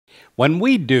When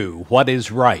we do what is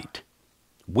right,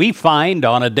 we find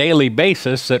on a daily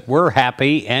basis that we're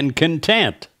happy and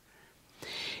content.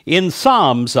 In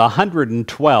Psalms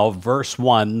 112, verse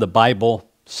 1, the Bible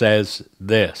says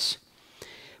this: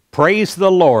 "Praise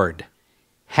the Lord.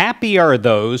 Happy are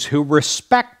those who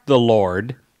respect the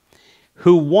Lord,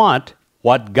 who want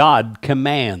what God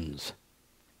commands."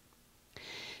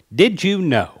 Did you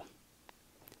know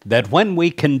that when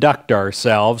we conduct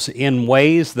ourselves in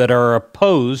ways that are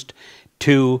opposed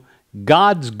to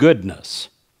God's goodness,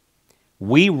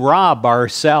 we rob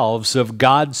ourselves of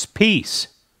God's peace?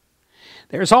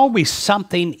 There's always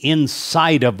something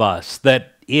inside of us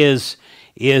that is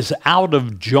out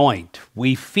of joint.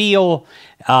 We feel,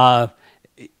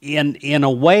 in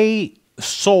a way,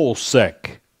 soul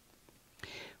sick.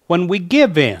 When we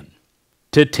give in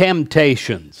to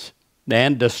temptations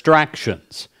and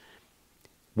distractions,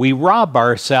 we rob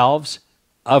ourselves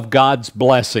of God's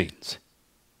blessings.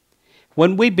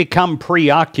 When we become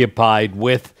preoccupied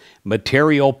with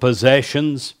material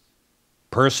possessions,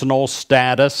 personal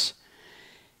status,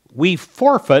 we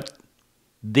forfeit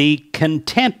the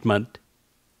contentment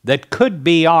that could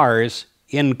be ours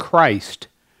in Christ.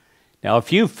 Now,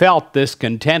 if you felt this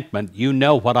contentment, you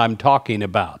know what I'm talking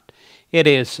about. It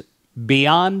is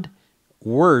beyond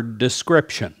word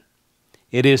description.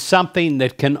 It is something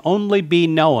that can only be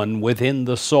known within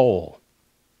the soul.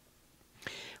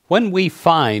 When we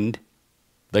find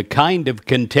the kind of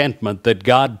contentment that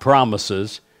God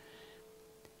promises,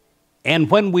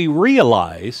 and when we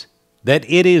realize that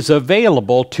it is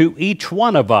available to each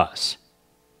one of us,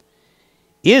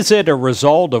 is it a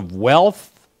result of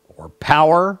wealth or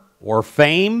power or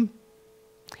fame?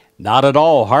 Not at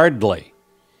all, hardly.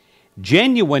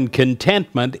 Genuine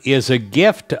contentment is a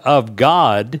gift of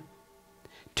God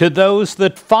to those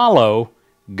that follow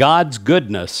God's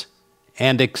goodness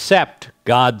and accept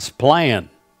God's plan.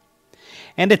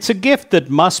 And it's a gift that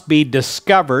must be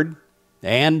discovered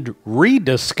and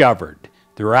rediscovered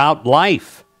throughout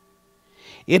life.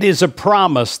 It is a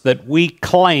promise that we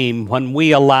claim when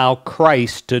we allow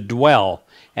Christ to dwell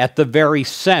at the very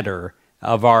center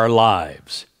of our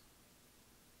lives.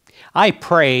 I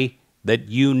pray that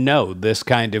you know this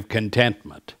kind of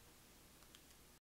contentment.